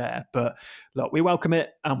much there. But look, we welcome it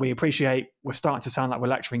and we appreciate, we're starting to sound like we're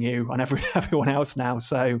lecturing you and everyone else now.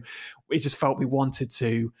 So we just felt we wanted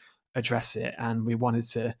to address it, and we wanted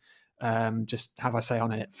to just have our say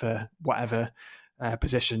on it for whatever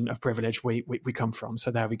position of privilege we come from. So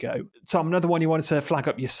there we go. Tom, another one you wanted to flag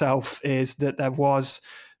up yourself is that there was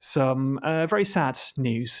some very sad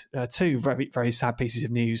news, two very, very sad pieces of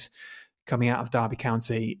news coming out of Derby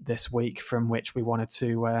County this week, from which we wanted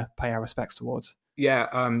to pay our respects towards.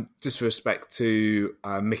 Yeah, just respect to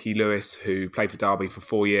Mickey Lewis, who played for Derby for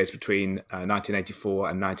 4 years between 1984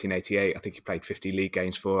 and 1988. I think he played 50 league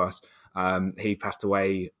games for us. He passed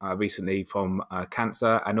away recently from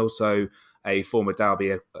cancer, and also a former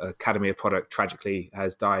Derby Academy product tragically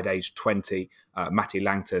has died aged 20, Matty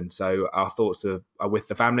Langton. So our thoughts are with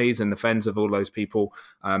the families and the friends of all those people.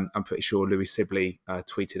 I'm pretty sure Louis Sibley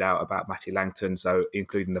tweeted out about Matty Langton, so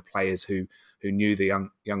including the players who knew the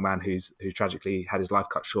young man who tragically had his life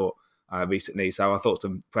cut short recently. So our thoughts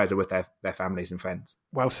and prayers are with their families and friends.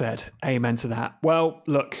 Well said. Amen to that. Well,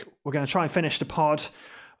 look, we're going to try and finish the pod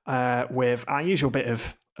with our usual bit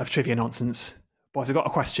of trivia nonsense. Boys, I've got a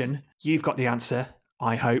question. You've got the answer,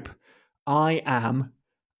 I hope. I am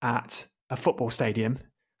at a football stadium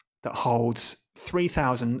that holds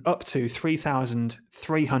 3,000 up to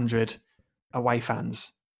 3,300 away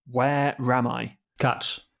fans. Where am I?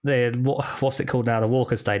 Catch. What's it called now? The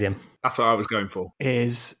Walker Stadium. That's what I was going for.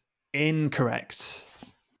 Is incorrect.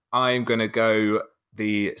 I'm going to go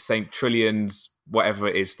the St. Trillian's, whatever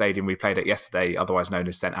it is, stadium we played at yesterday, otherwise known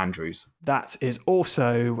as St. Andrews. That is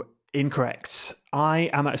also incorrect. I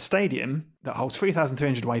am at a stadium that holds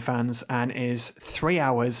 3,300 away fans and is 3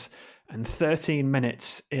 hours and 13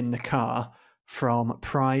 minutes in the car from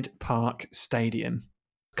Pride Park Stadium.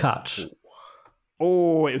 Catch.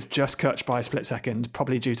 Oh, it was just cut by a split second,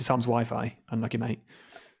 probably due to Tom's Wi-Fi. Unlucky, mate.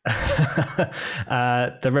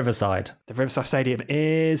 The Riverside. The Riverside Stadium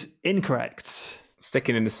is incorrect.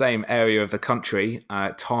 Sticking in the same area of the country,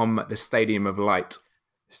 Tom, the Stadium of Light.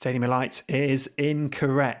 Stadium of Light is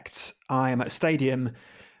incorrect. I am at a stadium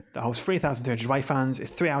that holds 3,300 away fans.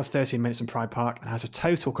 It's 3 hours, 13 minutes in Pride Park and has a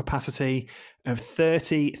total capacity of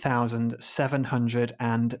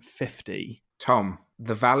 30,750. Tom,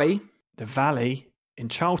 the Valley. The Valley in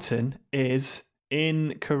Charlton is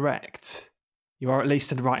incorrect. You are at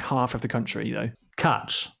least in the right half of the country, though.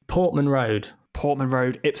 Cutch. Portman Road. Portman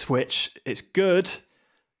Road, Ipswich. It's good,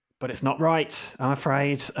 but it's not right, I'm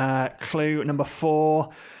afraid. Clue number 4.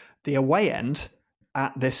 The away end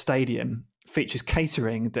at this stadium features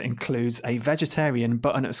catering that includes a vegetarian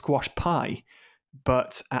butternut squash pie,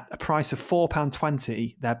 but at a price of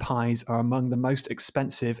 £4.20, their pies are among the most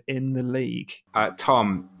expensive in the league.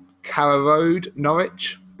 Tom, Carrow Road,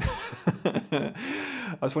 Norwich. I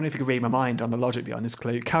was wondering if you could read my mind on the logic behind this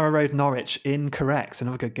clue. Carrow Road, Norwich, incorrect.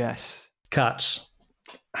 Another good guess. Cutch.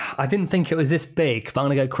 I didn't think it was this big, but I'm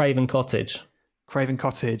going to go Craven Cottage. Craven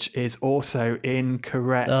Cottage is also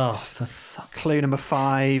incorrect. Oh, for fuck. Clue number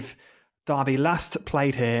 5. Derby last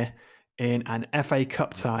played here in an FA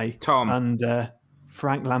Cup tie under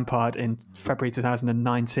Frank Lampard in February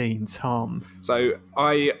 2019. Tom. So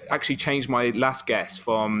I actually changed my last guess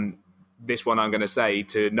from this one I'm going to say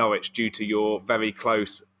to Norwich due to your very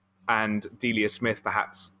close and Delia Smith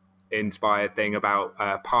perhaps inspired thing about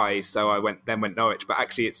pies. So I went Norwich, but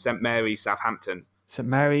actually it's St Mary's, Southampton. St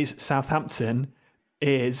Mary's, Southampton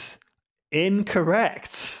is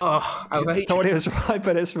incorrect. Oh, I thought it was right,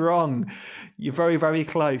 but it's wrong. You're very, very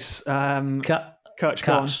close.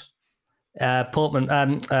 Kutch.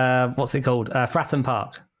 Portman. What's it called? Fratton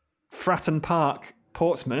Park. Fratton Park,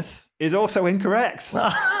 Portsmouth, is also incorrect.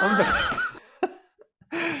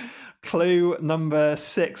 Clue number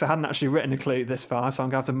 6. I hadn't actually written a clue this far, so I'm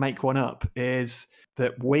going to have to make one up. Is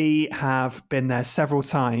that we have been there several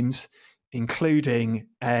times, including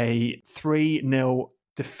a 3-0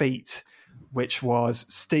 defeat, which was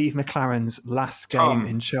Steve McLaren's last game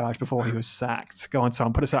in charge before he was sacked. Go on,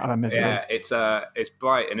 Tom, put us out of our misery. Yeah, it's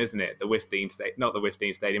Brighton, isn't it? The Withdean Stadium, not the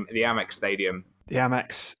Withdean Stadium, the Amex Stadium. The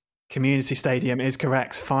Amex Community Stadium is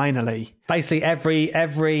correct, finally. Basically,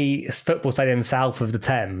 every football stadium south of the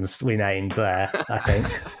Thames we named there, I think.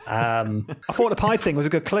 I thought the pie thing was a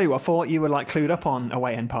good clue. I thought you were like clued up on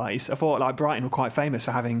away end pies. I thought like Brighton were quite famous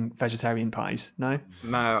for having vegetarian pies. No?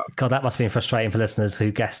 God, that must have been frustrating for listeners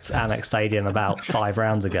who guessed Amex Stadium about 5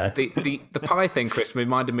 rounds ago. The pie thing, Chris,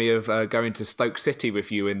 reminded me of going to Stoke City with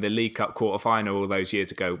you in the League Cup quarter-final all those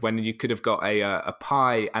years ago, when you could have got a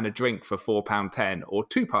pie and a drink for £4.10 or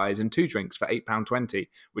 2 pies and 2 drinks for £8.20,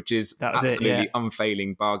 which is absolutely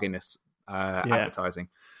unfailing bargainous advertising.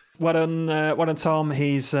 Well done, Tom.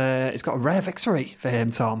 He's got a rare victory for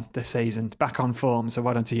him, Tom, this season. Back on form, so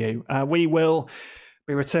well done to you. We will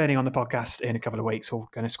be returning on the podcast in a couple of weeks. We're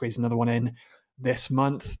going to squeeze another one in this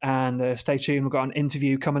month, and stay tuned. We've got an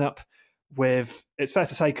interview coming up with, it's fair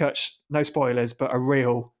to say, Kutch, no spoilers, but a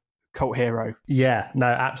real cult hero. Yeah, no,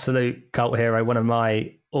 absolute cult hero. One of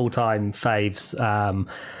my all-time faves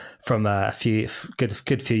from a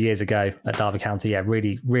good few years ago at Derby County. Yeah,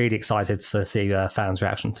 really, really excited to see fans'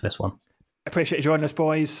 reaction to this one. Appreciate you joining us,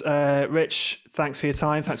 boys. Rich, thanks for your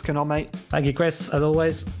time. Thanks for coming on, mate. Thank you, Chris, as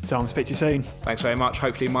always. Tom, speak to you soon. Thanks very much.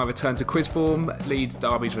 Hopefully my return to quiz form leads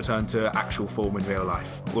Derby's return to actual form in real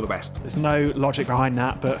life. All the best. There's no logic behind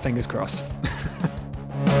that, but fingers crossed.